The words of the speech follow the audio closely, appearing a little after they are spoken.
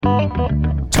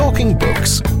Talking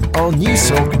Books on News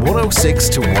Talk 106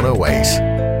 to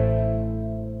 108.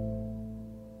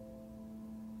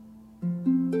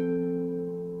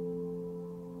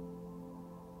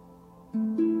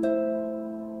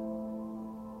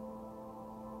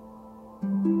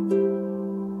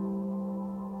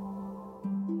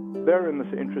 They're in this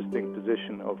interesting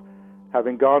position of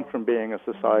having gone from being a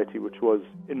society which was,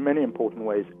 in many important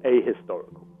ways,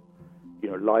 ahistorical.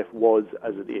 Life was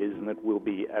as it is and it will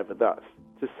be ever thus,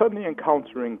 to suddenly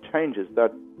encountering changes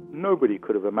that nobody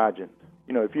could have imagined.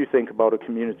 If you think about a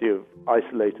community of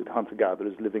isolated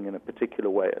hunter-gatherers living in a particular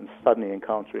way and suddenly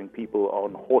encountering people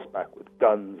on horseback with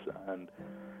guns and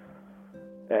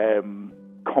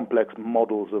complex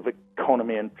models of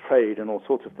economy and trade and all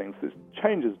sorts of things, these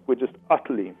changes were just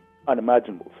utterly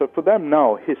unimaginable. So for them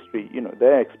now, history,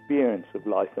 their experience of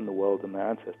life in the world and their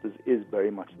ancestors is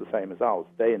very much the same as ours.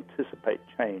 They anticipate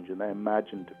change and they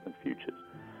imagine different futures.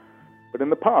 But in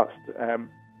the past,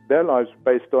 their lives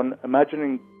were based on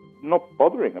not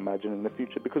bothering imagining the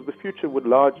future, because the future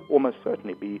would almost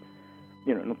certainly be,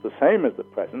 not the same as the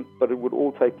present, but it would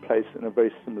all take place in a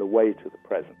very similar way to the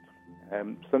present.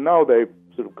 So now they've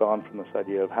sort of gone from this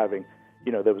idea of having,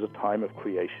 there was a time of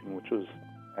creation, which was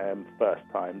first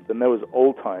times. Then there was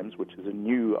old times, which is a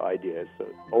new idea. So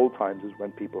old times is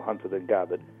when people hunted and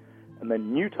gathered. And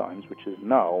then new times, which is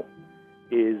now,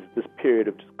 is this period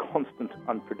of just constant,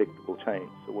 unpredictable change.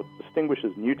 So what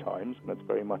distinguishes new times, and that's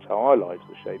very much how our lives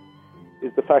are shaped,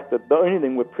 is the fact that the only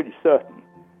thing we're pretty certain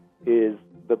is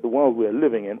that the world we're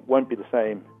living in won't be the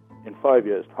same in 5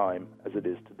 years' time as it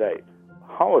is today.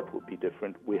 How it will be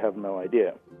different, we have no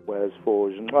idea. Whereas for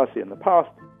Jinrasi in the past,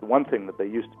 the one thing that they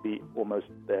used to be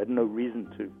they had no reason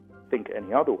to think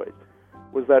any other ways,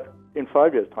 was that in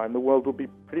 5 years' time, the world will be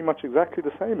pretty much exactly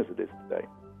the same as it is today.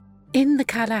 In the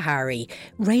Kalahari,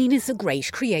 rain is a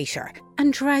great creator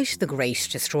and drought the great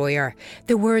destroyer.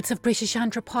 The words of British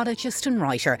anthropologist and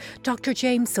writer Dr.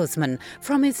 James Sussman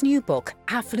from his new book,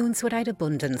 Affluence Without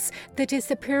Abundance, The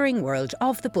Disappearing World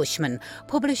of the Bushman,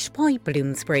 published by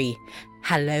Bloomsbury.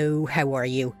 Hello, how are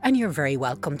you? And you're very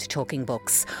welcome to Talking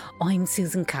Books. I'm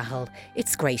Susan Cahill.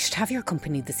 It's great to have your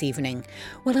company this evening.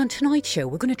 Well, on tonight's show,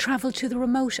 we're going to travel to the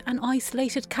remote and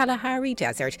isolated Kalahari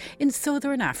Desert in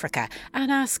southern Africa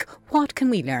and ask, what can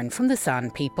we learn from the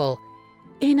San people?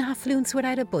 In Affluence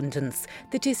Without Abundance,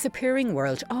 The Disappearing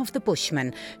World of the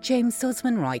Bushman, James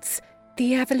Sussman writes,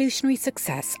 the evolutionary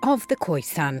success of the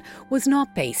Khoisan was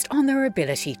not based on their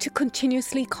ability to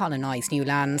continuously colonise new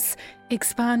lands,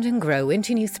 expand and grow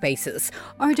into new spaces,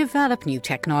 or develop new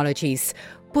technologies,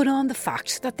 but on the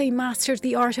fact that they mastered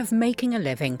the art of making a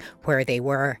living where they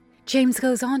were. James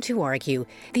goes on to argue,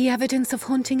 the evidence of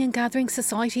hunting and gathering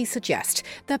society suggests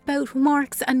that both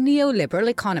Marx and neoliberal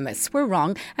economists were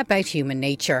wrong about human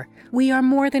nature. We are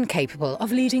more than capable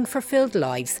of leading fulfilled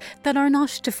lives that are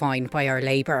not defined by our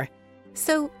labour.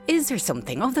 So, is there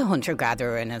something of the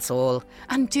hunter-gatherer in us all?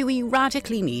 And do we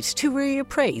radically need to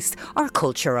reappraise our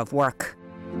culture of work?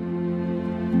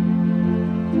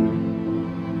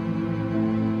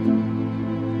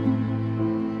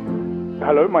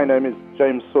 Hello, my name is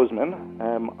James Sussman.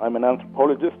 I'm an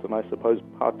anthropologist and I suppose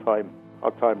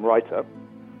part-time writer.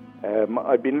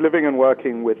 I've been living and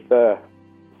working with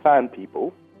San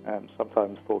people,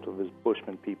 sometimes thought of as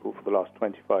Bushman people, for the last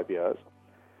 25 years.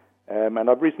 And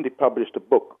I've recently published a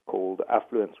book called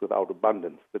Affluence Without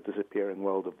Abundance, The Disappearing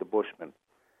World of the Bushman,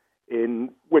 in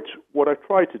which what I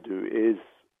try to do is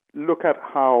look at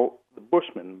how the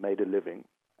Bushmen made a living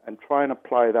and try and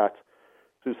apply that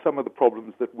to some of the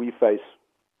problems that we face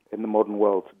in the modern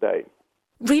world today.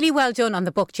 Really well done on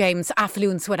the book, James,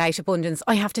 Affluence Without Abundance.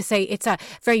 I have to say it's a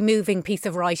very moving piece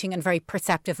of writing and very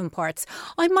perceptive in parts.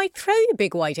 I might throw you a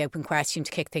big wide open question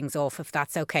to kick things off, if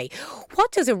that's okay.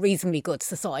 What does a reasonably good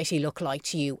society look like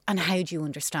to you, and how do you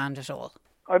understand it all?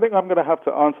 I think I'm going to have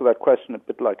to answer that question a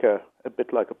bit like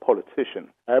a politician.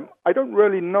 I don't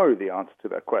really know the answer to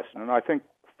that question, and I think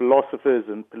philosophers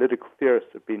and political theorists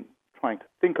have been trying to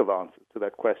think of answers to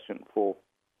that question for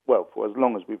as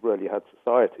long as we've really had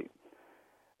society.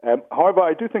 However,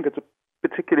 I do think it's a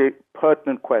particularly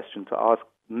pertinent question to ask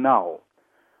now.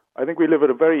 I think we live at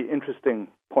a very interesting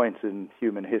point in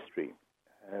human history,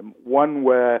 one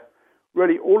where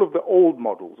really all of the old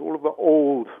models, all of the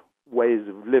old ways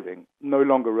of living no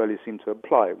longer really seem to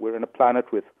apply. We're in a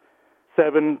planet with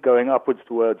 7 going upwards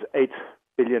towards 8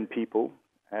 billion people.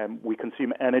 We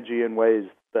consume energy in ways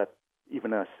that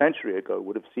even a century ago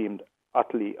would have seemed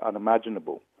utterly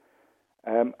unimaginable.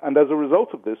 And as a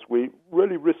result of this, we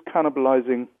really risk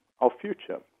cannibalizing our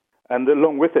future. And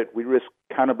along with it, we risk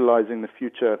cannibalizing the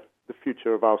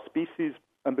future of our species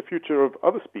and the future of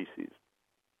other species.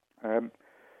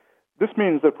 This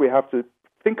means that we have to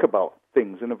think about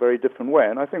things in a very different way.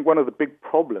 And I think one of the big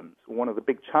problems, one of the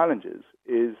big challenges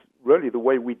is really the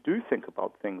way we do think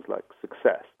about things like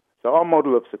success. So our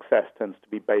model of success tends to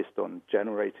be based on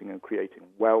generating and creating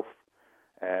wealth,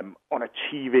 on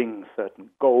achieving certain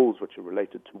goals which are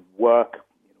related to work.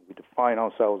 We define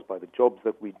ourselves by the jobs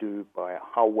that we do, by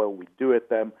how well we do at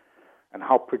them, and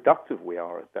how productive we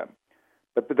are at them.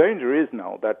 But the danger is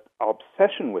now that our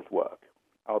obsession with work,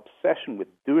 our obsession with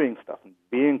doing stuff and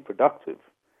being productive,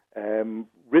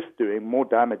 risk doing more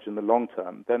damage in the long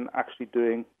term than actually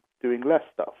doing less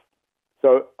stuff.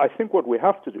 So I think what we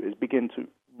have to do is begin to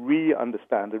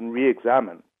re-understand and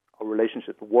re-examine our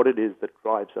relationship to what it is that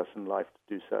drives us in life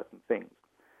to do certain things.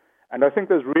 And I think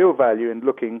there's real value in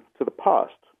looking to the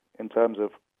past in terms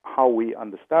of how we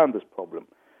understand this problem.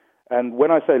 And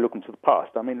when I say looking to the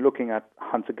past, I mean looking at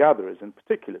hunter-gatherers in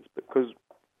particular, because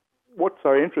what's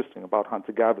so interesting about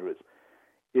hunter-gatherers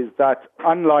is that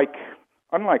unlike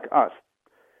us,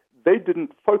 they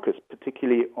didn't focus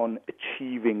particularly on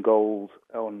achieving goals,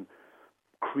 on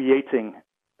creating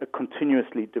a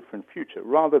continuously different future.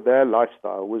 Rather, their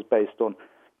lifestyle was based on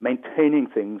maintaining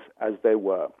things as they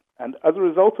were. And as a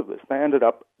result of this, they ended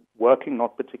up working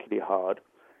not particularly hard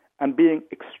and being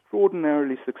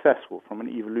extraordinarily successful from an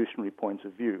evolutionary point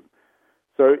of view.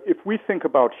 So if we think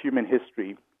about human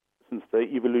history since the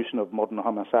evolution of modern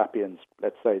Homo sapiens,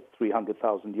 let's say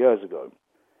 300,000 years ago,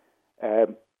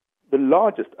 the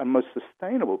largest and most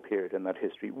sustainable period in that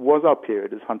history was our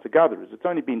period as hunter-gatherers. It's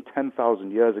only been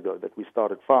 10,000 years ago that we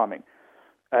started farming.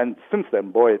 And since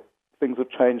then, boy, things have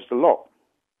changed a lot.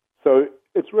 So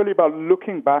it's really about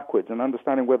looking backwards and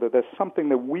understanding whether there's something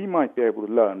that we might be able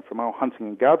to learn from our hunting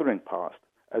and gathering past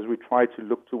as we try to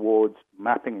look towards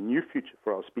mapping a new future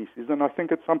for our species. And I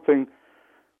think it's something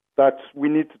that we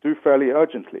need to do fairly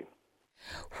urgently.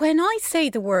 When I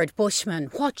say the word Bushman,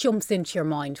 what jumps into your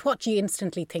mind? What do you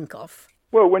instantly think of?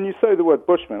 Well, when you say the word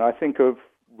Bushman, I think of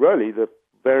really the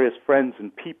various friends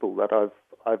and people that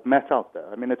I've met out there.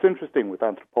 I mean, it's interesting with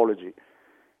anthropology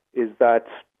is that,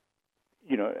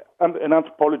 you know, an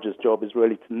anthropologist's job is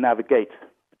really to navigate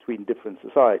between different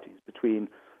societies, between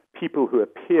people who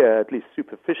appear, at least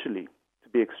superficially, to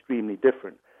be extremely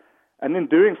different. And in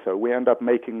doing so, we end up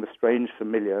making the strange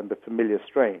familiar and the familiar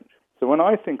strange. So when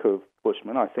I think of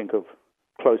Bushmen, I think of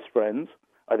close friends,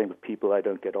 I think of people I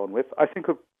don't get on with, I think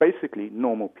of basically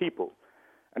normal people.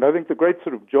 And I think the great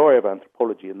sort of joy of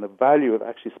anthropology and the value of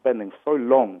actually spending so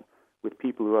long with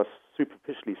people who are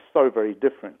superficially so very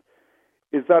different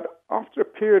is that after a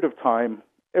period of time,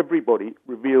 everybody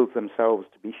reveals themselves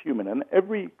to be human, and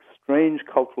every strange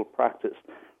cultural practice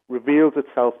reveals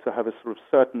itself to have a sort of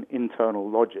certain internal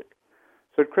logic.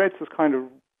 So it creates this kind of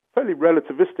fairly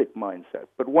relativistic mindset,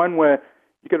 but one where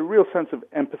you get a real sense of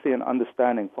empathy and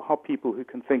understanding for how people who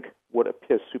can think what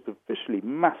appears superficially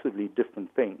massively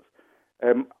different things,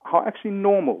 how actually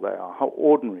normal they are, how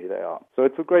ordinary they are. So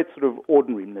it's a great sort of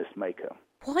ordinariness maker.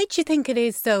 Why do you think it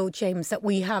is, though, James, that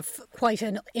we have quite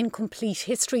an incomplete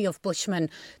history of Bushmen?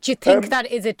 Do you think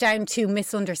is it down to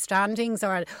misunderstandings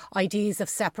or ideas of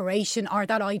separation or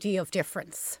that idea of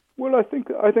difference? Well, I think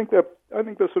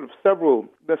there's sort of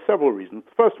several reasons.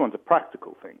 The first one's a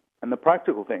practical thing, and the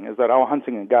practical thing is that our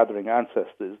hunting and gathering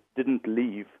ancestors didn't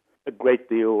leave a great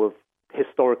deal of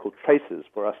historical traces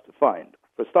for us to find.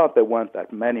 For a start, there weren't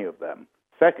that many of them.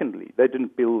 Secondly, they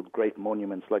didn't build great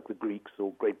monuments like the Greeks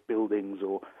or great buildings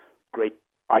or great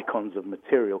icons of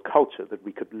material culture that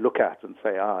we could look at and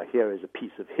say, here is a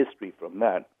piece of history from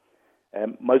that.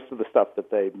 Most of the stuff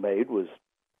that they made was,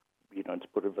 to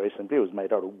put it very simply, it was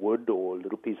made out of wood or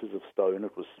little pieces of stone.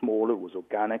 It was small, it was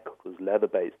organic, it was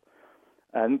leather-based.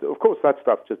 And, of course, that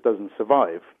stuff just doesn't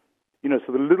survive.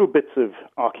 So the little bits of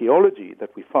archaeology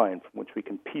that we find from which we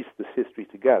can piece this history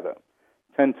together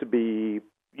tend to be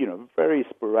very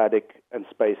sporadic and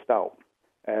spaced out.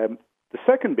 The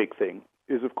second big thing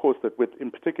is, of course, that with, in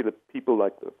particular, people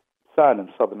like the San in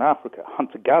southern Africa,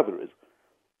 hunter-gatherers,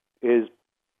 is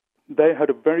they had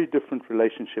a very different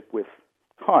relationship with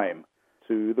time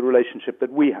to the relationship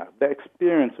that we have. Their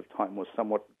experience of time was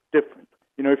somewhat different.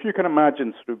 If you can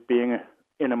imagine sort of being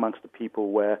in amongst the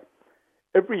people where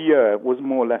every year was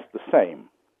more or less the same,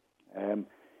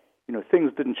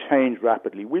 things didn't change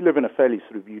rapidly. We live in a fairly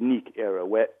sort of unique era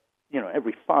where,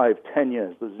 every 5-10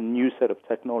 years, there's a new set of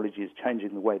technologies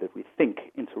changing the way that we think,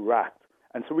 interact.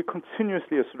 And so we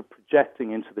continuously are sort of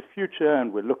projecting into the future,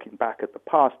 and we're looking back at the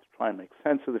past to try and make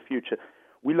sense of the future.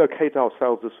 We locate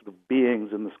ourselves as sort of beings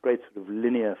in this great sort of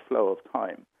linear flow of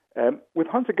time. With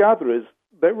hunter-gatherers,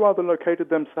 they rather located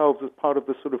themselves as part of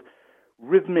the sort of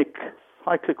rhythmic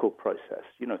cyclical process.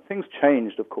 Things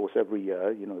changed, of course, every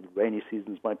year. The rainy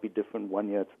seasons might be different one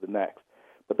year to the next.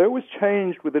 But they always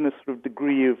changed within a sort of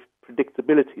degree of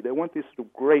predictability. There weren't these sort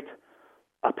of great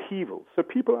upheavals. So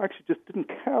people actually just didn't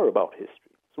care about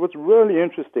history. So what's really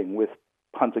interesting with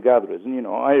hunter-gatherers, and,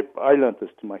 I learned this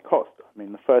to my cost. I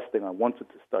mean, the first thing I wanted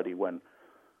to study when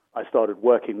I started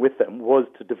working with them was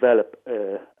to develop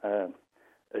a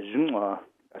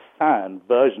San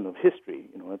version of history.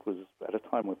 It was at a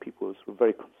time where people were sort of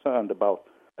very concerned about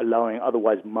allowing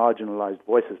otherwise marginalized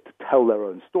voices to tell their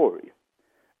own story.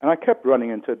 And I kept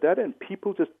running into a dead end.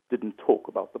 People just didn't talk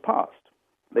about the past.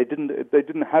 They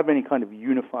didn't have any kind of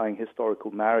unifying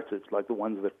historical narratives like the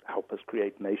ones that help us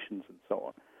create nations and so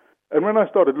on. And when I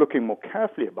started looking more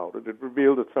carefully about it, it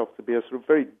revealed itself to be a sort of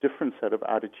very different set of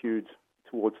attitudes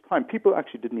towards time. People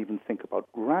actually didn't even think about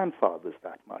grandfathers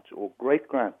that much or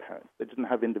great-grandparents. They didn't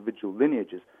have individual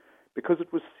lineages because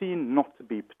it was seen not to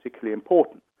be particularly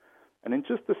important. And in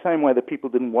just the same way that people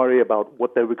didn't worry about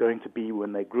what they were going to be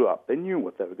when they grew up, they knew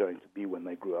what they were going to be when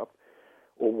they grew up,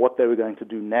 or what they were going to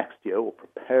do next year, or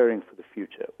preparing for the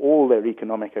future. All their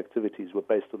economic activities were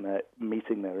based on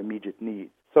meeting their immediate needs.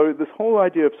 So this whole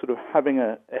idea of sort of having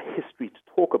a history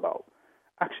to talk about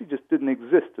actually just didn't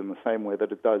exist in the same way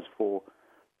that it does for,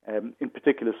 in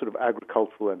particular, sort of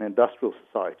agricultural and industrial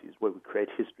societies, where we create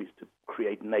histories to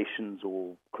create nations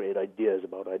or create ideas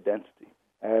about identity.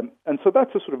 And so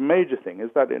that's a sort of major thing,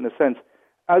 is that in a sense,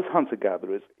 as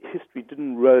hunter-gatherers, history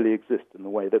didn't really exist in the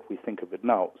way that we think of it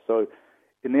now. So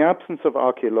in the absence of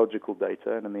archaeological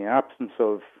data and in the absence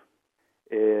of,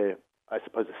 I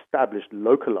suppose, established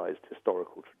localized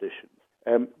historical traditions,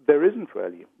 there isn't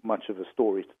really much of a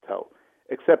story to tell,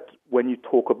 except when you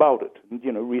talk about it. And,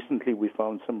 recently we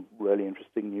found some really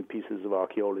interesting new pieces of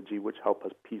archaeology which help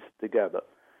us piece it together.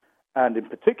 And in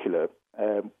particular,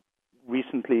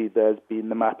 recently there's been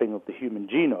the mapping of the human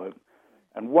genome.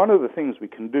 And one of the things we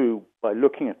can do by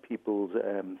looking at people's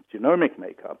genomic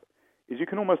makeup is you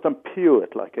can almost unpeel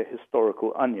it like a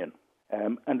historical onion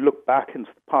and look back into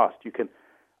the past. You can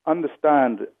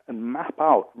understand and map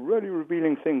out really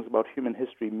revealing things about human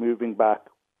history moving back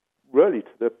really to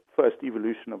the first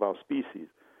evolution of our species.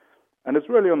 And it's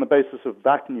really on the basis of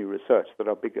that new research that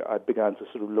I began to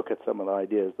sort of look at some of the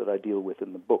ideas that I deal with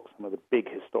in the book, some of the big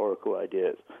historical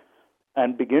ideas,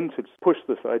 and begin to push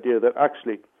this idea that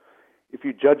actually, if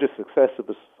you judge a success of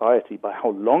a society by how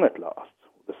long it lasts,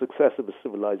 the success of a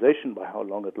civilization by how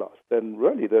long it lasts, then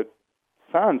really the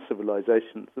San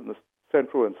civilizations in the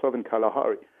central and southern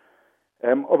Kalahari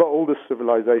are the oldest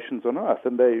civilizations on Earth,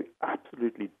 and they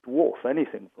absolutely dwarf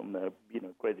anything from the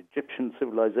great Egyptian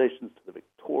civilizations to the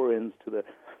Victorians to the.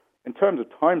 In terms of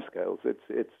timescales,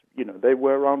 it's they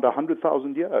were around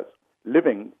 100,000 years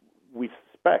living. We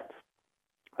suspect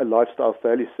a lifestyle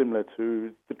fairly similar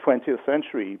to the 20th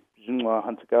century Jinhua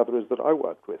hunter-gatherers that I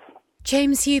worked with.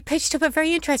 James, you pitched up a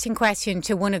very interesting question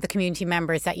to one of the community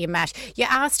members that you met. You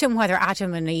asked him whether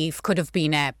Adam and Eve could have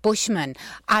been Bushmen,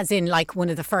 as in like one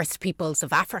of the first peoples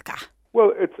of Africa.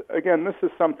 Well, this is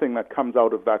something that comes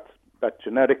out of that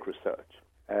genetic research.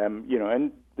 And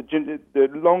the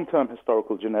long-term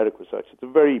historical genetic research, it's a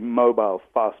very mobile,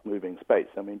 fast-moving space.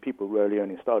 I mean, people really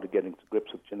only started getting to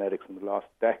grips with genetics in the last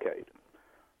decade.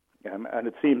 And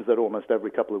it seems that almost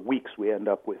every couple of weeks we end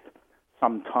up with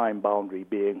some time boundary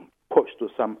being pushed or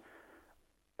some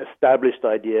established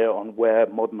idea on where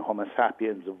modern Homo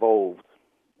sapiens evolved,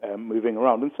 moving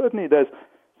around. And certainly there's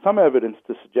some evidence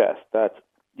to suggest that,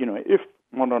 if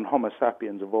modern Homo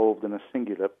sapiens evolved in a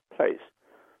singular place,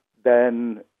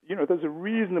 then, there's a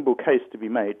reasonable case to be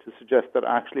made to suggest that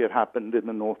actually it happened in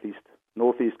the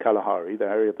northeast Kalahari, the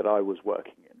area that I was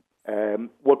working in.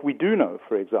 What we do know,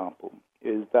 for example,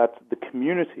 is that the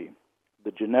community,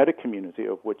 the genetic community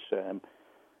of which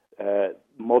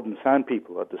modern San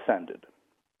people are descended,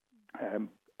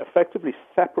 effectively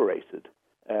separated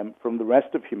from the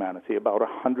rest of humanity about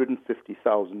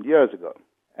 150,000 years ago.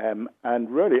 And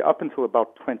really, up until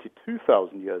about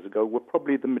 22,000 years ago, were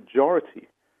probably the majority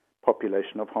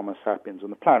population of Homo sapiens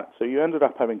on the planet. So you ended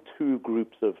up having two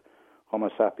groups of Homo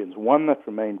sapiens, one that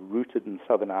remained rooted in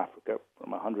southern Africa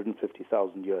from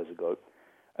 150,000 years ago,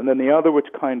 and then the other which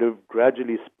kind of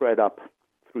gradually spread up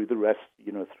through the rest,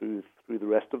 through the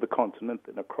rest of the continent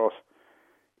and across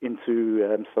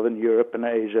into southern Europe and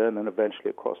Asia, and then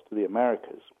eventually across to the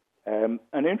Americas. And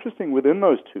interesting, within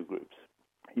those two groups,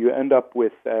 you end up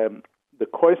with the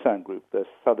Khoisan group, the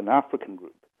southern African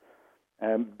group,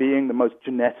 being the most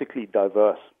genetically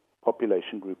diverse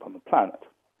population group on the planet.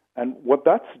 And what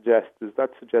that suggests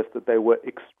that they were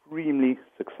extremely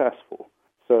successful.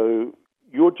 So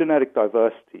your genetic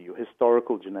diversity, your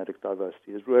historical genetic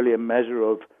diversity, is really a measure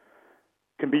of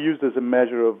can be used as a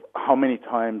measure of how many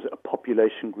times a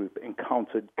population group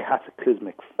encountered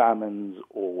cataclysmic famines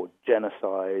or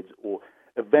genocides or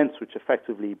events which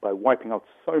effectively, by wiping out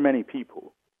so many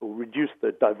people, will reduce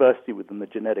the diversity within the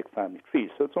genetic family tree.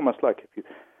 So it's almost like if you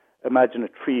imagine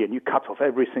a tree and you cut off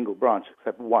every single branch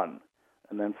except one,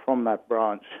 and then from that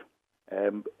branch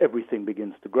everything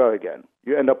begins to grow again.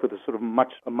 You end up with a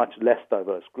much less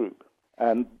diverse group.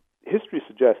 And history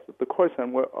suggests that the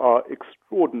Khoisan are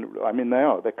extraordinary. I mean,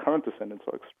 their current descendants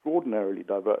are extraordinarily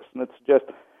diverse, and it suggests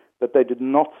that they did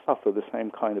not suffer the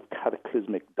same kind of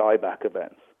cataclysmic dieback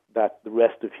events that the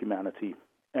rest of humanity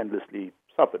endlessly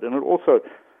suffered. And it also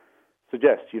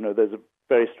suggests, there's a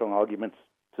very strong argument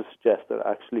to suggest that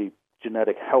actually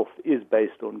genetic health is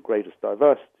based on greatest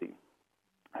diversity.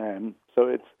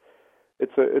 So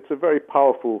it's a very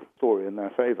powerful story in their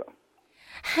favor.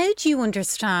 How do you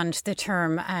understand the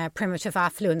term primitive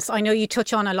affluence? I know you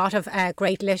touch on a lot of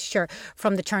great literature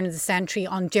from the turn of the century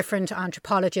on different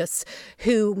anthropologists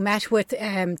who met with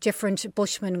different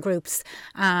Bushman groups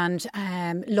and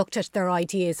looked at their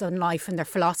ideas on life and their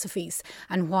philosophies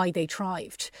and why they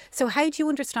thrived. So how do you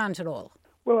understand it all?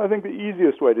 Well, I think the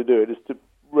easiest way to do it is to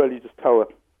really just tell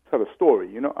a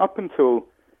story. Up until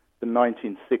the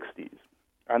 1960s,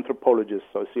 anthropologists,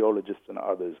 sociologists, and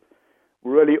others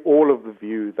really all of the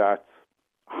view that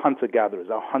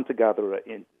hunter-gatherers, our hunter-gatherer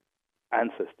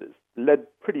ancestors, led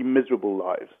pretty miserable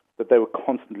lives, that they were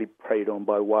constantly preyed on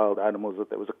by wild animals, that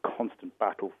there was a constant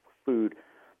battle for food,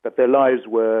 that their lives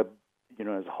were,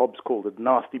 as Hobbes called it,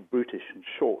 nasty, brutish, and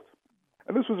short.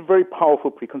 And this was a very powerful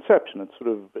preconception.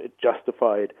 It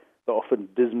justified the often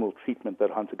dismal treatment that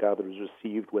hunter-gatherers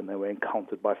received when they were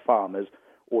encountered by farmers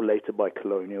or later by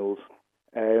colonials.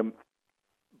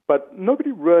 But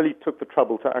nobody really took the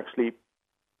trouble to actually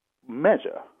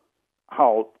measure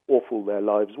how awful their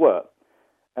lives were.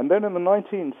 And then in the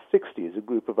 1960s, a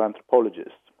group of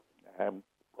anthropologists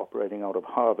operating out of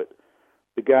Harvard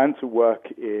began to work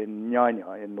in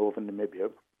Nyanya in northern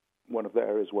Namibia, one of the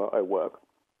areas where I work.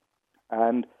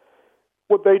 And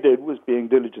what they did was, being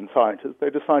diligent scientists, they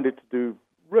decided to do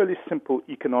really simple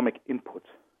economic input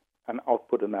and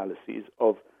output analyses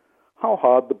of how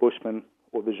hard the Bushmen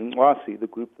or the Zhenwasi, the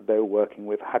group that they were working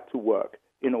with, had to work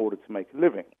in order to make a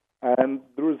living. And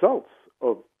the results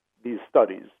of these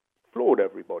studies floored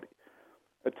everybody.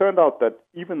 It turned out that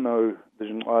even though the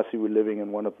Zhenwasi were living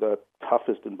in one of the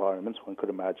toughest environments one could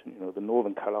imagine, the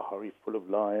northern Kalahari full of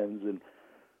lions and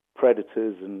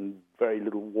predators and very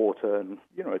little water, and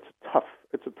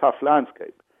it's a tough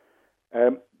landscape.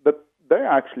 But they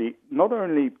actually not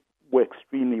only were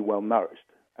extremely well nourished,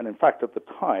 and in fact at the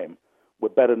time were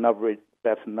better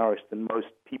nourished than most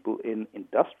people in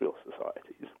industrial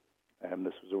societies.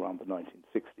 This was around the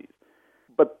 1960s.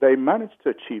 But they managed to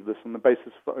achieve this on the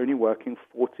basis of only working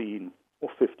 14 or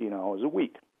 15 hours a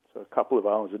week, so a couple of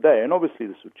hours a day. And obviously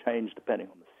this would change depending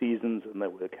on the seasons, and there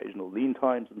were occasional lean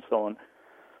times and so on.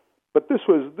 But this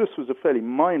was a fairly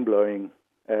mind-blowing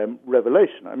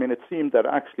revelation. I mean, it seemed that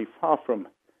actually, far from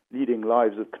leading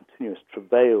lives of continuous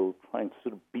travail, trying to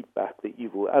sort of beat back the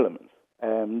evil elements,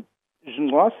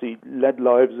 Zhenwasi led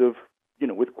lives of,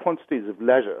 with quantities of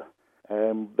leisure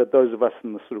that those of us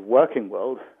in the sort of working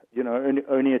world,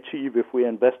 only achieve if we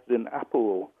invested in Apple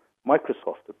or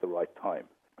Microsoft at the right time.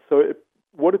 So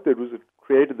what it did was it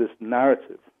created this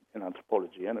narrative in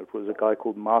anthropology, and it was a guy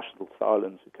called Marshall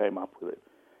Sahlins who came up with it.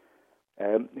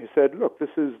 He said, look, this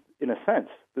is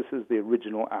the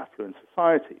original affluent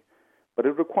society, but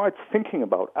it required thinking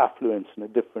about affluence in a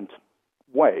different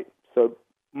way. So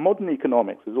modern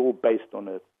economics is all based on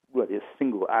a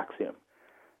single axiom.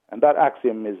 And that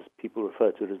axiom is, people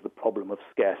refer to it as the problem of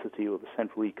scarcity or the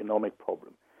central economic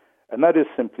problem. And that is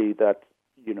simply that,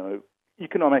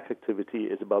 economic activity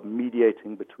is about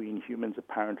mediating between humans'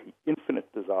 apparently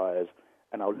infinite desires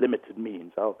and our limited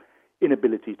means, our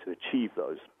inability to achieve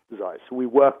those desires. So we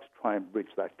work to try and bridge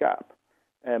that gap.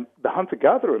 The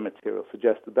hunter-gatherer material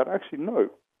suggested that actually no,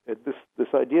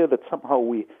 this idea that somehow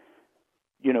we're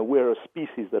a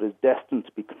species that is destined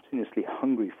to be continuously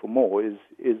hungry for more is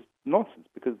nonsense,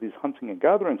 because these hunting and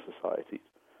gathering societies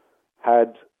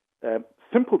had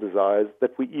simple desires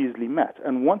that we easily met.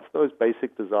 And once those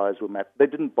basic desires were met, they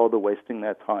didn't bother wasting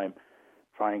their time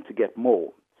trying to get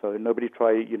more. So nobody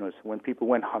tried, so when people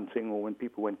went hunting or when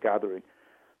people went gathering,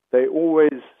 they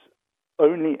always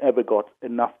only ever got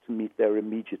enough to meet their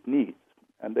immediate needs.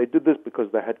 And they did this because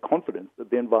they had confidence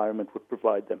that the environment would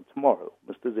provide them tomorrow,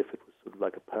 just as if it was sort of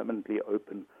like a permanently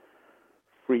open,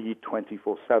 free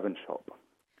 24/7 shop.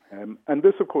 And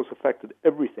this, of course, affected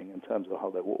everything in terms of how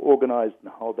they were organized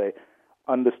and how they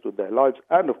understood their lives,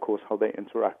 and, of course, how they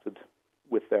interacted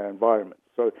with their environment.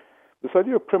 So this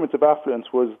idea of primitive affluence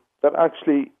was that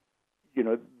actually,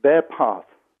 their path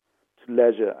to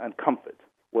leisure and comfort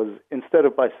was, instead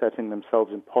of by setting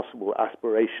themselves impossible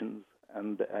aspirations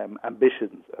and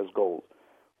ambitions as goals,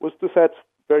 was to set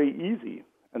very easy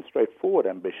and straightforward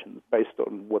ambitions based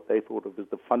on what they thought of as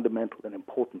the fundamental and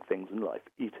important things in life: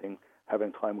 eating,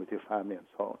 having time with your family, and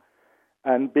so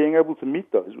on, and being able to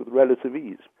meet those with relative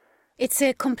ease. It's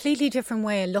a completely different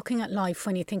way of looking at life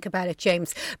when you think about it,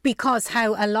 James, because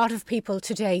how a lot of people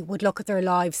today would look at their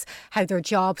lives, how their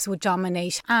jobs would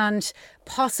dominate, and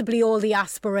possibly all the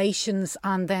aspirations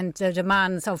and then the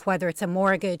demands of whether it's a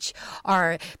mortgage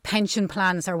or pension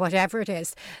plans or whatever it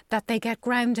is, that they get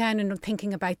ground down in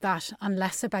thinking about that and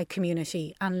less about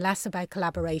community and less about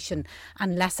collaboration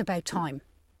and less about time.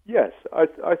 Yes, I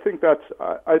think that's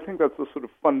the sort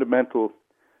of fundamental.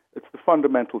 It's the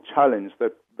fundamental challenge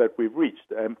that we've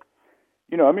reached.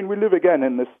 We live again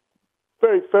in this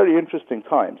very, very interesting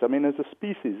times. I mean, as a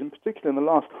species, in particular in the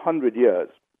last 100 years,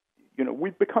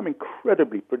 we've become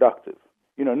incredibly productive.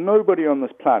 Nobody on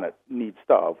this planet needs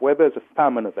starve. Where there's a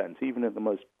famine event, even in the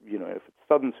most, if it's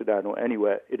southern Sudan or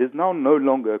anywhere, it is now no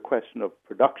longer a question of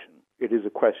production. It is a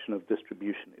question of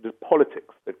distribution. It is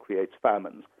politics that creates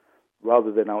famines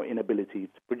rather than our inability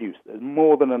to produce. There's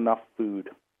more than enough food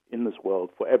in this world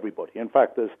for everybody. In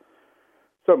fact, there's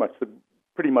so much that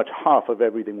pretty much half of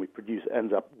everything we produce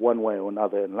ends up one way or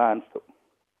another in landfill.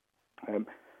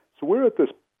 So we're at this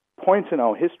point in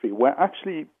our history where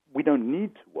actually we don't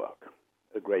need to work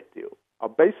a great deal. Our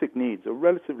basic needs are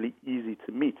relatively easy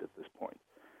to meet at this point.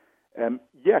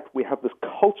 Yet we have this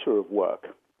culture of work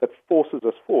that forces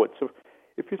us forward. So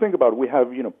if you think about it, we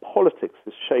have, politics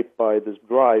is shaped by this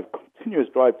continuous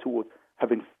drive towards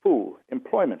having full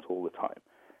employment all the time.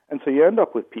 And so you end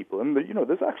up with people, and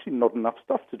there's actually not enough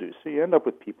stuff to do. So you end up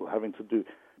with people having to do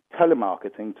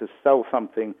telemarketing to sell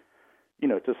something,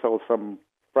 to sell some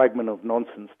fragment of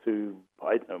nonsense to,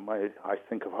 I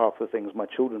think of half the things my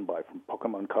children buy, from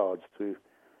Pokemon cards to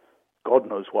God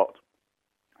knows what.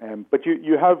 But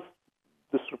you have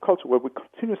this sort of culture where we're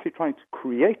continuously trying to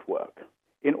create work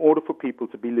in order for people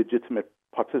to be legitimate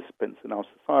participants in our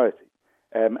society.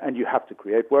 And you have to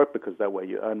create work because that way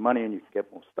you earn money and you can get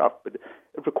more stuff. But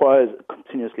it requires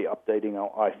continuously updating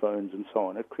our iPhones and so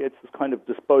on. It creates this kind of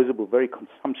disposable, very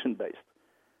consumption-based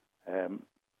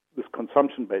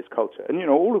culture. And,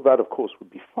 all of that, of course, would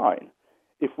be fine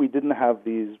if we didn't have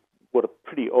these, what are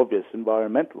pretty obvious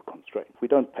environmental constraints. If we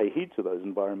don't pay heed to those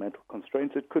environmental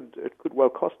constraints, it could well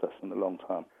cost us in the long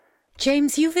term.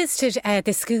 James, you visited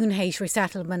the Schoonheit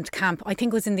resettlement camp. I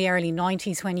think it was in the early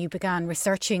 90s when you began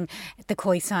researching the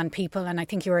Khoisan people, and I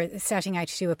think you were setting out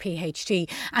to do a PhD.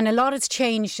 And a lot has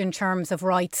changed in terms of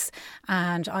rights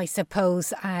and, I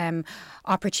suppose,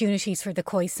 opportunities for the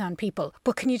Khoisan people.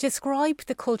 But can you describe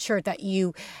the culture that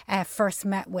you first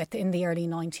met with in the early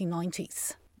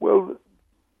 1990s? Well,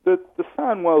 the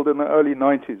San world in the early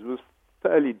 90s was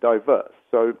fairly diverse.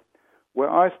 So where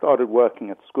I started working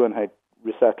at Schoonheit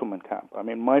resettlement camp,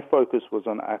 my focus was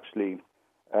on actually,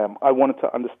 I wanted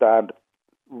to understand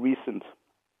recent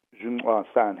Junwa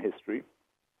San history,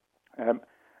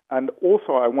 and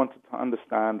also I wanted to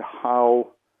understand how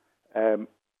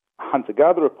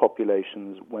hunter-gatherer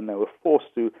populations, when they were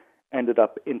forced to, ended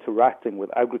up interacting with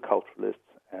agriculturalists,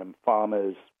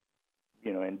 farmers,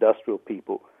 industrial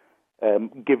people,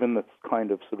 given this kind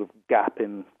of sort of gap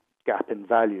in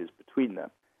values between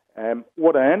them.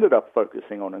 What I ended up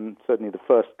focusing on, and certainly the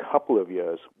first couple of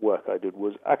years' work I did,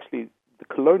 was actually the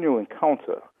colonial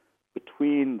encounter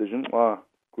between the Junwa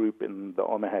group in the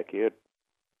Omaheke,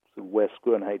 where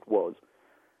Schoonheit was,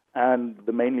 and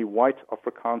the mainly white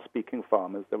Afrikaans-speaking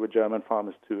farmers. There were German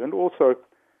farmers too, and also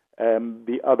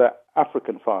the other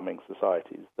African farming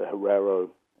societies, the Herero,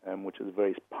 which is a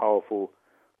very powerful,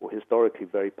 or historically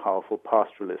very powerful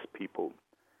pastoralist people.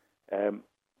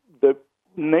 The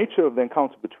nature of the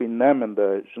encounter between them and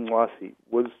the Junwasi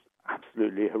was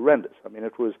absolutely horrendous.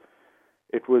 It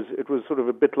was sort of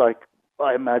a bit like,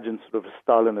 I imagine, sort of a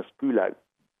Stalinist gulag.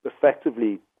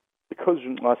 Effectively, because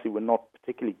Junwasi were not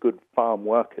particularly good farm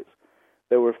workers,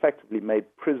 they were effectively made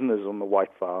prisoners on the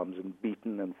white farms and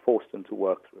beaten and forced into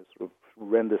work through a sort of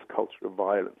horrendous culture of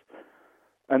violence.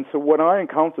 And so when I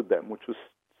encountered them, which was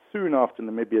soon after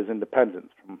Namibia's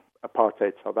independence from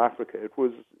apartheid South Africa, it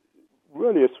was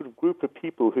really a sort of group of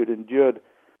people who'd endured,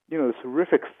 this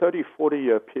horrific 30,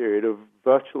 40-year period of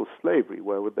virtual slavery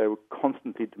where they were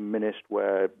constantly diminished,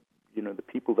 where, the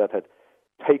people that had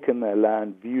taken their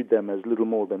land viewed them as little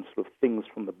more than sort of things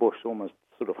from the bush, almost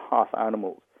sort of half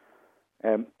animals.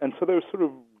 And so they were sort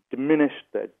of diminished,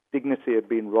 their dignity had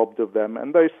been robbed of them,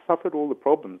 and they suffered all the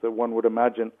problems that one would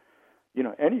imagine,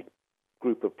 any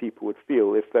group of people would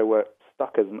feel if they were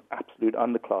stuck as an absolute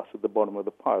underclass at the bottom of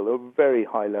the pile. There were very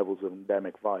high levels of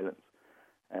endemic violence.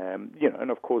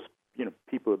 And of course,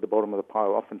 people at the bottom of the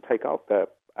pile often take out their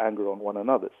anger on one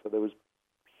another. So there was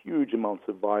huge amounts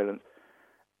of violence.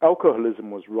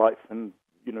 Alcoholism was rife, and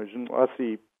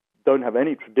Jinwasi don't have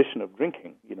any tradition of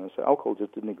drinking. So alcohol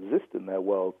just didn't exist in their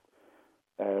world.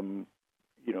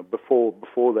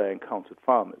 Before they encountered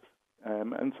farmers.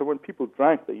 And so when people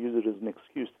drank, they used it as an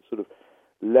excuse to sort of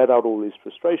let out all these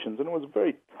frustrations. And it was a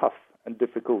very tough and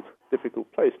difficult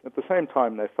place. And at the same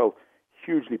time, they felt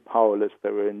hugely powerless. They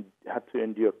had to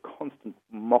endure constant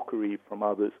mockery from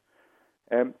others.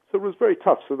 So it was very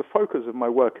tough. So the focus of my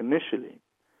work initially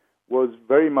was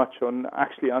very much on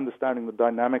actually understanding the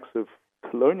dynamics of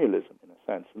colonialism, in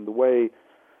a sense, and the way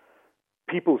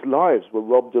people's lives were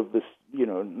robbed of this,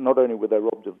 not only were they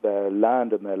robbed of their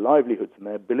land and their livelihoods and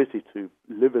their ability to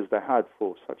live as they had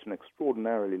for such an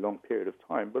extraordinarily long period of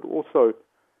time, but also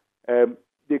the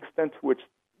extent to which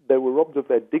they were robbed of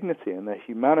their dignity and their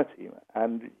humanity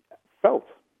and felt,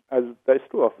 as they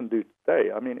still often do today,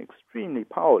 extremely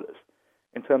powerless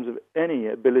in terms of any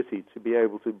ability to be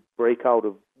able to break out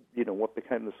of, what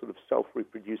became the sort of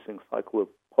self-reproducing cycle of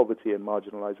poverty and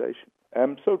marginalization.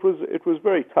 So it was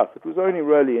very tough. It was only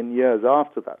really in years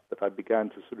after that I began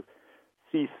to sort of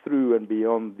see through and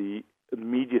beyond the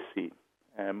immediacy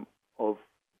of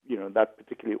that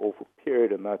particularly awful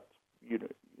period and that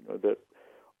the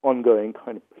ongoing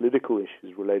kind of political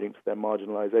issues relating to their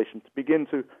marginalization, to begin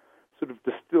to sort of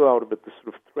distill out of it the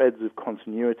sort of threads of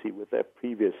continuity with their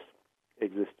previous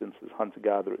existence as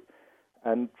hunter-gatherers,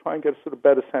 and try and get a sort of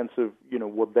better sense of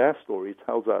what their story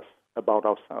tells us about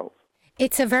ourselves.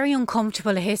 It's a very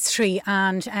uncomfortable history,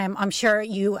 and I'm sure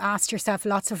you asked yourself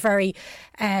lots of very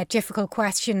difficult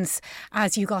questions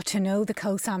as you got to know the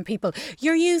Khoisan people.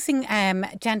 You're using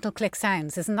dental click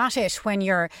sounds, isn't that it, when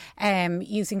you're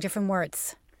using different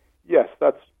words? Yes,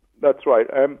 that's right.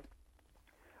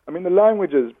 The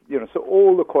languages, so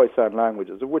all the Khoisan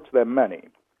languages, of which there are many,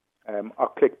 are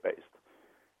click-based.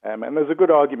 And there's a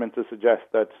good argument to suggest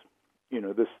that,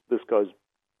 this goes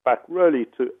back really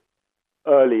to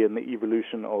early in the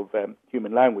evolution of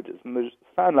human languages. And the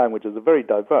San languages are very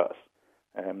diverse.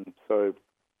 So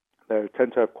they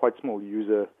tend to have quite small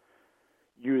user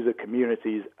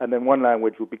communities, and then one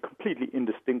language will be completely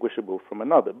indistinguishable from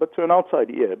another. But to an outside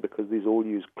ear, because these all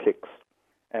use clicks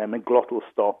and glottal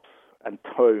stops and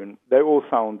tone, they all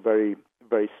sound very,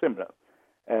 very similar.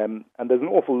 And there's an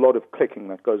awful lot of clicking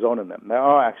that goes on in them. There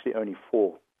are actually only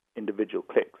 4 individual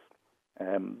clicks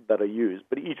that are used,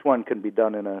 but each one can be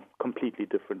done in a completely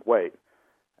different way.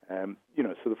 So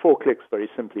the 4 clicks very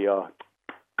simply are,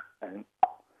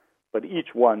 but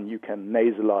each one you can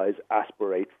nasalize,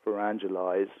 aspirate,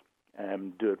 pharyngalize,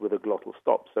 do it with a glottal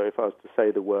stop. So if I was to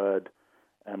say the word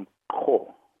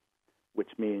kho,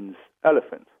 which means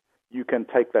elephant, you can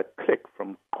take that click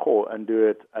from kho and do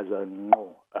it as a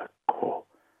no, a kho,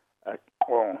 a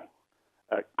kho,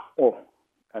 a kho,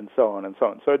 and so on and so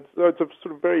on. So it's a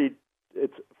sort of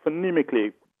it's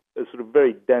phonemically a sort of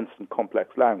very dense and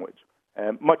complex language,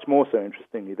 much more so,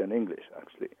 interestingly, than English,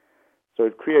 actually. So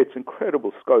it creates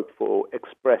incredible scope for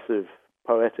expressive,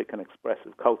 poetic and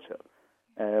expressive culture.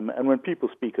 And when people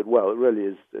speak it well,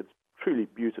 it's truly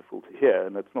beautiful to hear,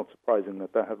 and it's not surprising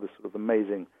that they have this sort of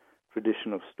amazing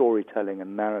tradition of storytelling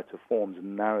and narrative forms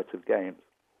and narrative games.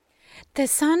 The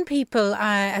San people,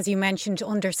 as you mentioned,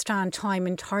 understand time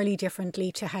entirely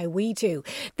differently to how we do.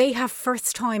 They have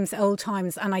first times, old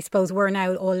times, and I suppose we're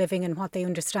now all living in what they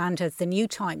understand as the new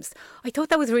times. I thought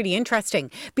that was really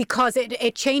interesting because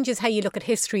it changes how you look at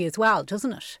history as well,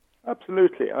 doesn't it?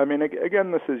 Absolutely.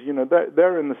 Again, this is,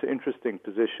 they're in this interesting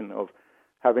position of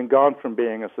having gone from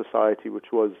being a society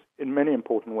which was, in many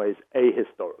important ways,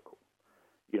 ahistorical.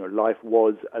 Life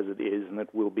was as it is and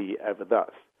it will be ever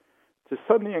thus, to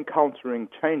suddenly encountering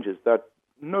changes that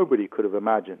nobody could have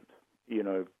imagined,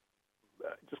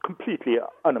 just completely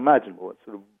unimaginable. It's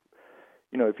sort of,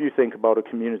 if you think about a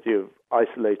community of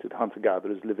isolated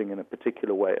hunter-gatherers living in a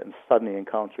particular way and suddenly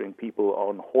encountering people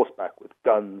on horseback with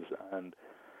guns and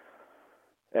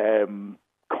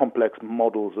complex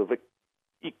models of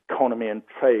economy and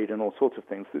trade and all sorts of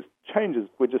things, these changes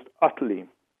were just utterly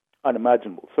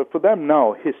unimaginable. So for them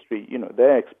now, history,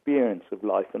 their experience of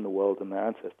life in the world and their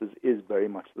ancestors is very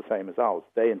much the same as ours.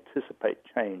 They anticipate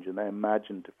change and they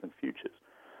imagine different futures.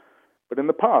 But in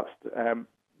the past,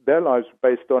 their lives were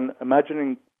based on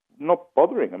not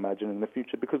bothering imagining the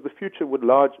future, because the future would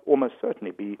almost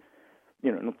certainly be,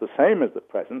 not the same as the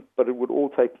present, but it would all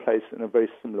take place in a very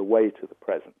similar way to the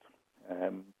present.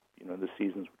 The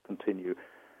seasons would continue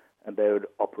and they would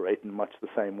operate in much the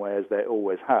same way as they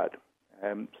always had.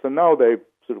 So now they've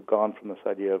sort of gone from this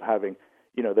idea of having,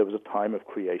 there was a time of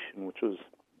creation, which was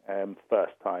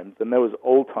first times, then there was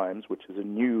old times, which is a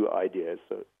new idea.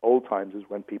 So old times is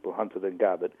when people hunted and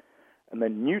gathered, and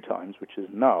then new times, which is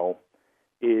now,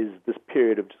 is this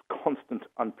period of just constant,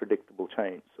 unpredictable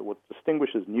change. So what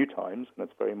distinguishes new times, and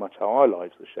that's very much how our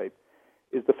lives are shaped,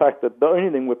 is the fact that the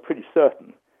only thing we're pretty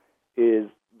certain is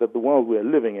that the world we're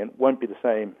living in won't be the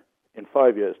same in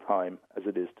 5 years' time as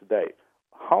it is today.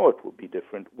 How it will be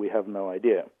different, we have no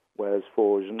idea. Whereas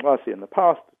for Jinrasi in the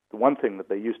past, the one thing that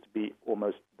they used to be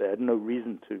they had no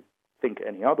reason to think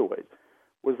any other ways,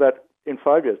 was that in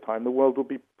 5 years' time, the world will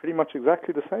be pretty much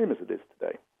exactly the same as it is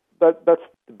today. That's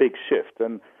the big shift.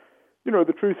 And,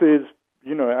 the truth is,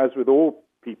 as with all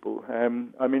people,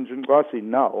 Jinrasi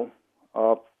now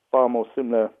are far more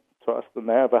similar to us than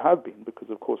they ever have been, because,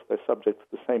 of course, they're subject to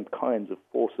the same kinds of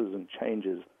forces and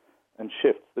changes and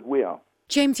shifts that we are.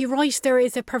 James, you're right, there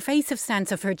is a pervasive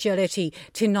sense of fragility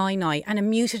to Nainai and a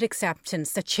muted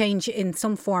acceptance that change in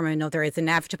some form or another is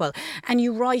inevitable. And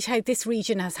you write how this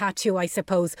region has had to, I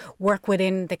suppose, work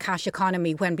within the cash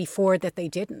economy when before that they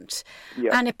didn't. Yeah.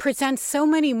 And it presents so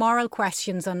many moral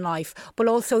questions on life, but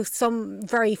also some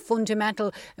very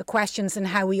fundamental questions in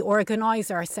how we organise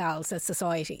ourselves as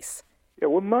societies. Yeah,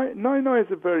 well, Nainai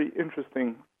is a very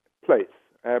interesting place.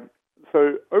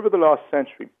 So over the last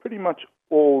century, pretty much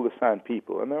all the San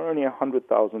people, and there are only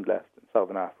 100,000 left in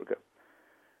southern Africa,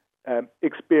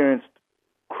 experienced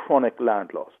chronic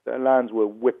land loss. Their lands were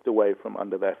whipped away from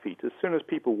under their feet. As soon as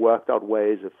people worked out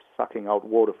ways of sucking out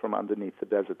water from underneath the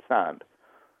desert sand,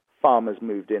 farmers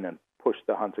moved in and pushed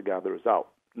the hunter-gatherers out.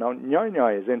 Now,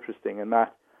 Nyai is interesting in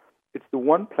that it's the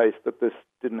one place that this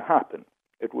didn't happen.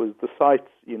 It was the sites,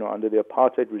 under the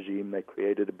apartheid regime, they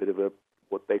created a bit of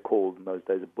what they called in those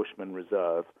days a Bushman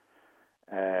reserve.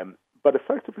 But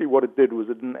effectively what it did was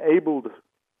it enabled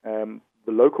the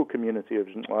local community of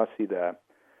Jinrasi there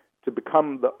to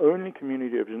become the only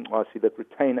community of Jinrasi that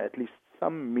retain at least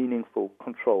some meaningful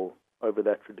control over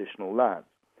their traditional lands.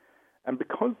 And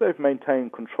because they've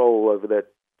maintained control over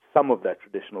some of their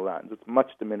traditional lands, it's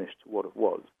much diminished to what it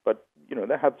was, but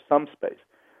they have some space.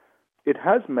 It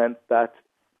has meant that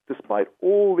despite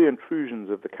all the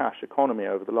intrusions of the cash economy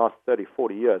over the last 30,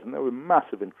 40 years, and there were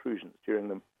massive intrusions during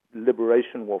the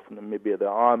liberation war from Namibia, the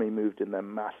army moved in there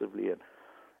massively,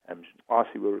 and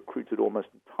Jinrasi were recruited almost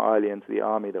entirely into the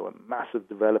army. There were massive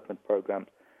development programs.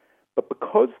 But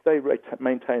because they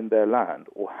maintained their land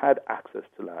or had access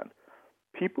to land,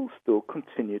 people still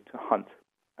continued to hunt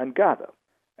and gather,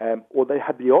 or they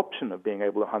had the option of being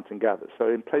able to hunt and gather. So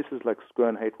in places like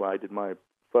Skoonheid, where I did my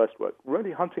first work,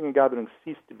 really hunting and gathering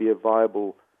ceased to be a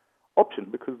viable option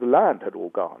because the land had all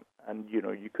gone. And, you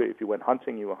could, if you went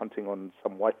hunting, you were hunting on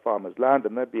some white farmer's land,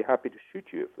 and they'd be happy to shoot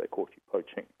you if they caught you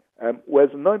poaching. Whereas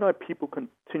Nainai people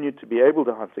continued to be able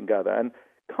to hunt and gather, and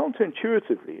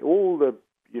counterintuitively, all the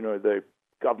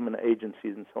government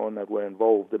agencies and so on that were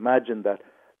involved imagined that,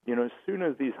 as soon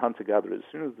as these hunter-gatherers,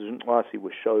 as soon as the Jinrasi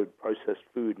were showed processed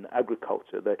food and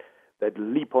agriculture, they'd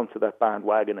leap onto that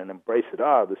bandwagon and embrace it.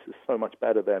 This is so much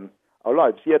better than our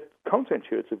lives. Yet,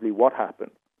 counterintuitively, what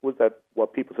happened was that while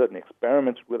people certainly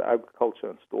experimented with agriculture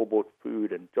and store-bought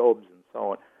food and jobs and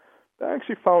so on, they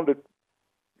actually found it,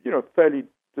 fairly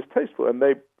distasteful, and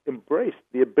they embraced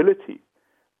the ability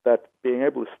that being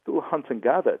able to still hunt and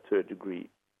gather to a degree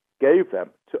gave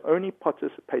them to only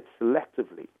participate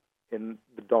selectively in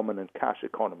the dominant cash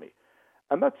economy.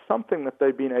 And that's something that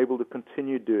they've been able to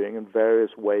continue doing in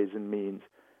various ways and means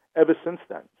ever since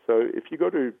then. So if you go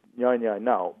to Nyai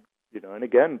now, and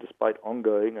again, despite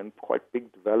ongoing and quite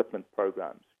big development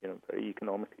programs, very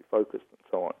economically focused and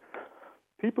so on,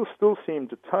 people still seem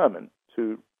determined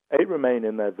to, A, remain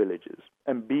in their villages,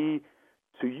 and B,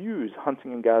 to use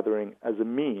hunting and gathering as a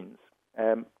means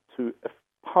to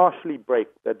partially break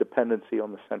their dependency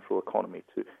on the central economy,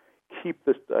 to keep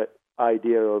this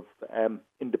idea of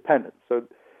independence. So,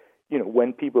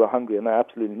 when people are hungry and they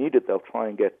absolutely need it, they'll try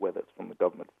and get, whether it's from the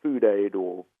government food aid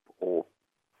or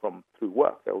from through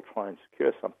work, they'll try and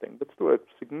secure something. But still, a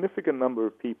significant number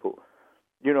of people,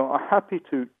 are happy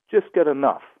to just get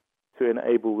enough to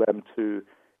enable them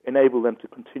to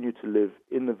continue to live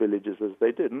in the villages as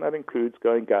they did, and that includes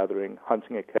going gathering,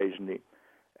 hunting occasionally.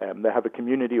 They have a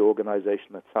community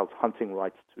organization that sells hunting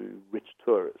rights to rich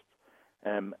tourists,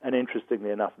 and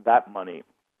interestingly enough, that money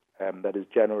that is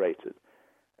generated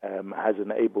has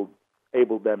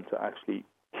enabled them to actually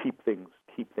keep things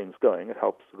going. It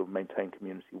helps sort of maintain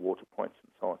community water points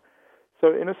and so on.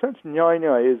 So in a sense,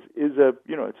 Nyai is a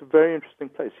it's a very interesting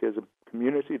place. Here's a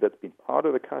community that's been part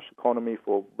of the cash economy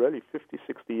for really 50,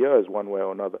 60 years, one way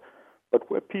or another, but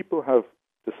where people have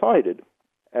decided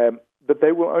that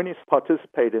they will only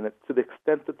participate in it to the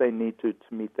extent that they need to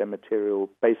meet their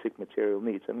basic material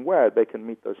needs, and where they can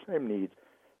meet those same needs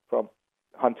from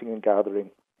hunting and gathering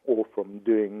or from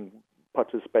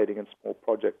participating in small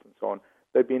projects and so on.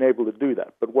 They've been able to do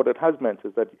that. But what it has meant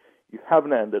is that you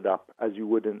haven't ended up, as you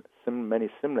would in many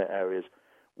similar areas,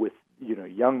 with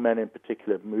young men in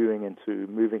particular moving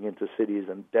into cities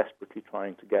and desperately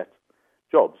trying to get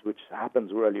jobs, which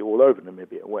happens really all over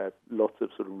Namibia, where lots of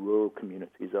sort of rural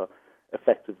communities are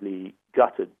effectively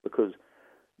gutted because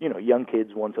young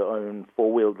kids want to own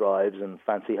four-wheel drives and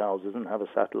fancy houses and have a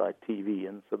satellite TV,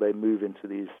 and so they move into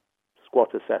these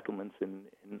squatter settlements in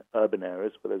urban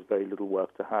areas where there's very little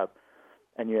work to have,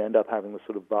 and you end up having this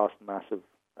sort of vast, massive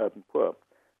urban poor.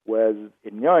 Whereas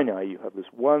in Nyanya, you have this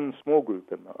one small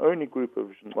group, and the only group of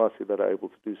Nxasi that are able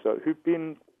to do so, who've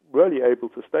been really able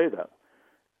to stay there.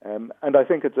 And I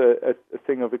think it's a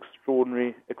thing of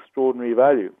extraordinary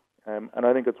value. And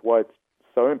I think it's why it's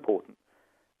so important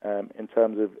in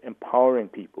terms of empowering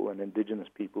people and indigenous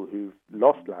people who've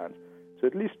lost land to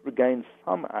at least regain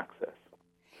some access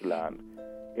to land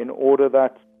in order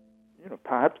that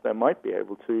perhaps they might be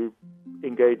able to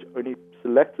engage only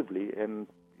selectively in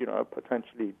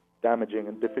potentially damaging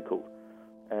and difficult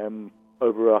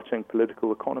overarching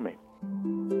political economy.